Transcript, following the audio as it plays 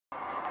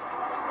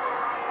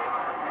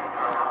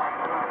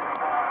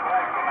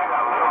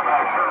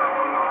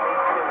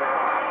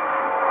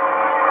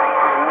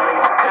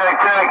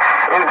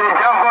If they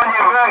jump on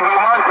your back, you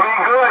must be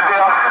good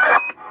there.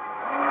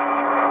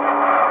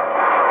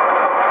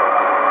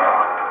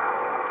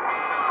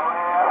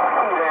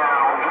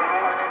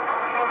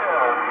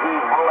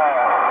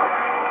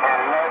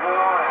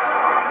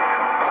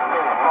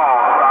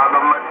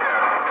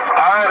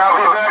 Alright, I'll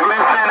be back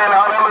listening in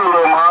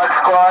Honolulu. Mod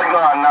Squad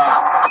gone now.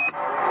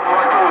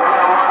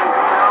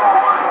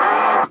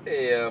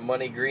 Hey,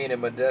 Money Green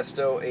in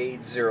Modesto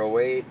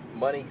 808.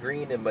 Money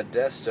Green in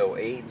Modesto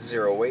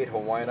 808,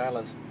 Hawaiian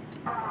Islands.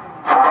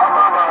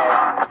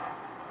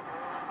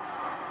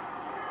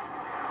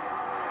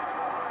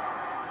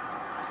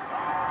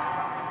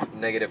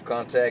 Negative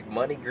contact.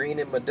 Money Green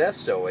in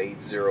Modesto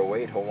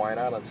 808, Hawaiian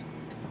Islands.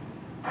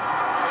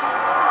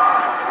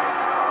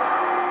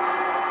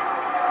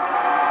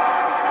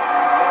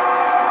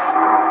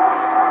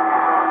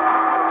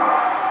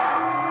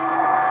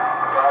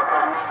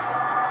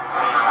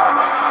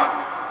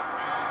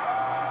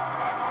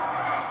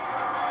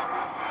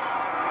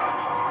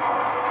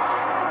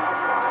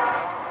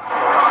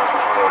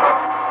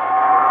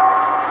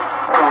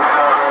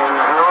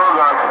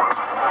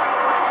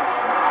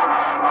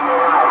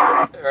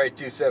 Alright,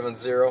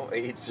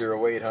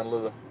 270-808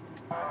 Honolulu.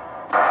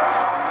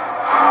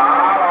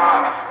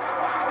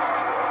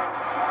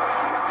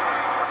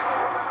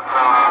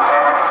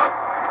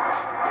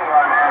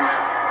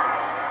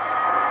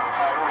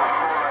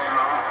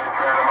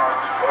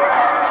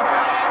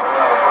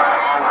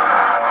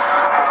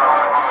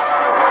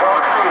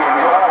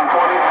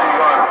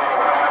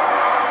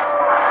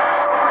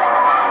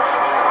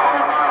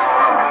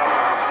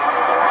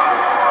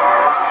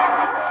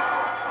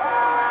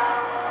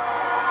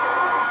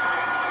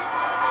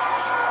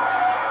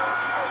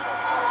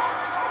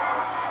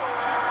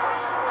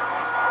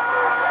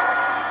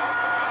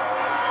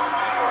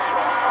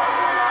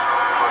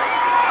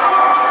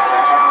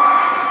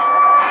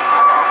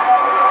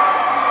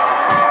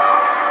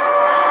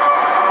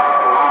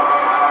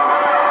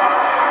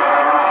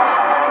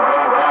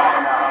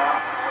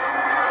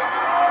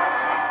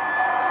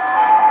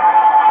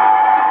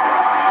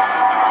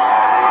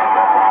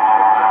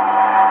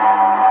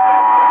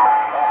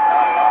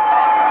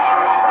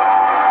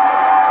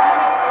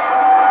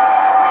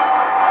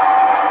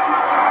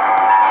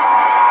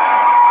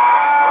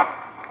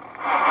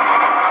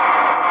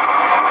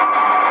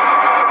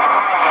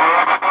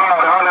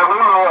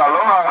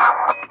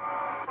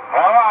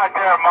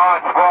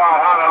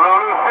 Modsquad,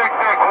 Honolulu,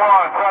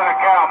 661, Southern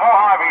Cal,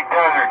 Mojave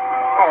Desert.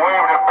 We're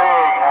waving a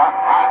big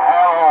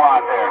hello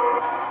out there.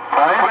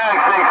 Hey,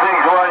 back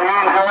 661, you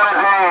enjoy the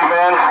day,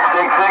 man.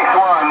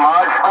 661,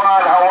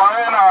 Modsquad,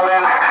 Hawaiian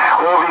Islands.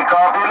 We'll be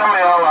coffee in the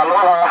mail.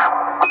 Aloha.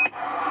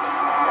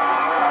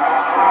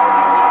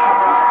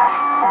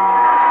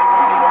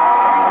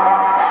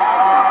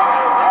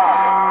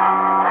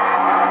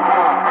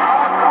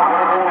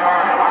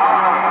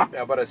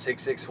 How about a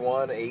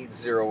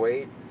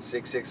 661-808,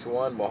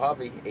 661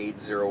 Mojave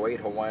 808,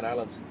 Hawaiian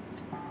Islands.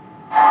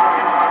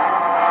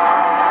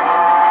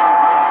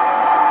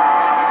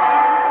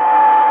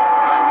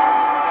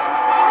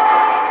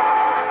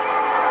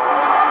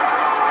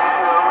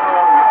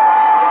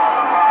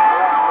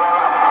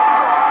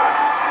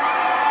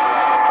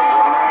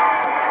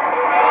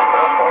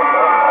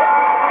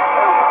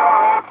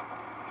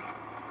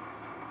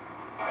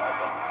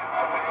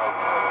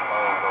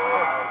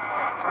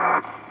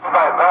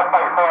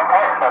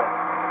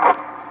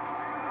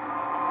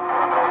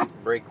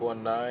 Break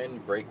 19,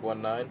 break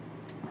 19.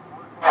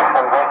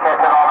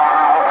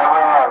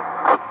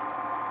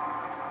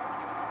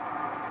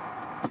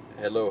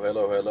 Hello,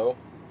 hello, hello.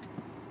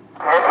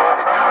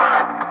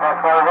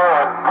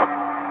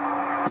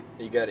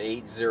 You got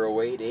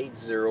 808,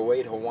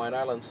 808, Hawaiian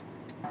Islands.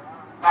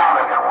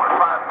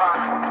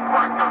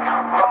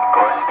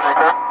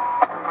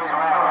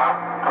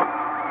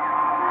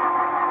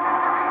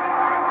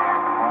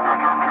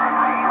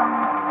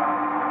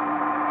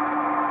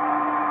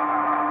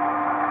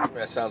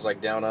 That sounds like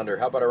down under.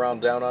 How about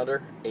around down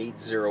under?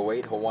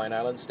 808 Hawaiian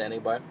Islands, standing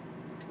by. I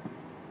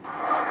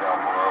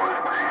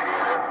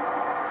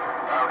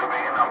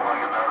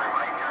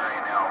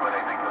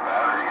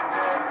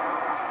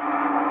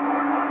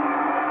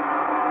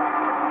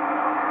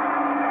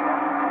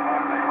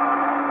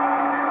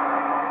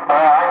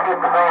get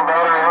the same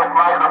battery in this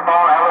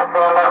microphone. I haven't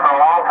been there for a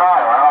long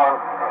time.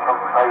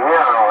 A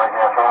year or I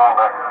guess, or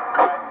longer.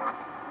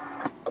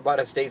 About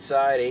it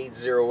stateside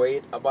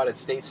 808. About it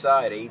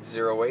stateside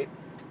 808.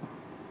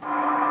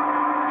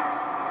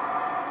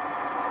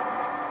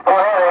 Go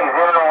ahead,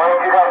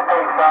 808. You got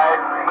stateside.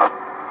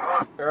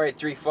 Alright,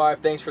 35.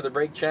 Thanks for the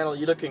break channel.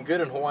 You looking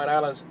good in Hawaiian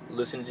Islands.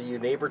 Listen to your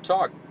neighbor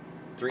talk.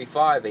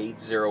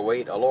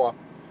 35-808. Aloha.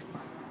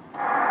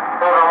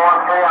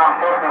 713 on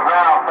 50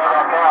 ground,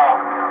 Southern Cal.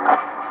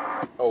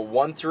 Oh,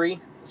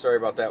 13? Sorry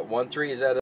about that. 13, is that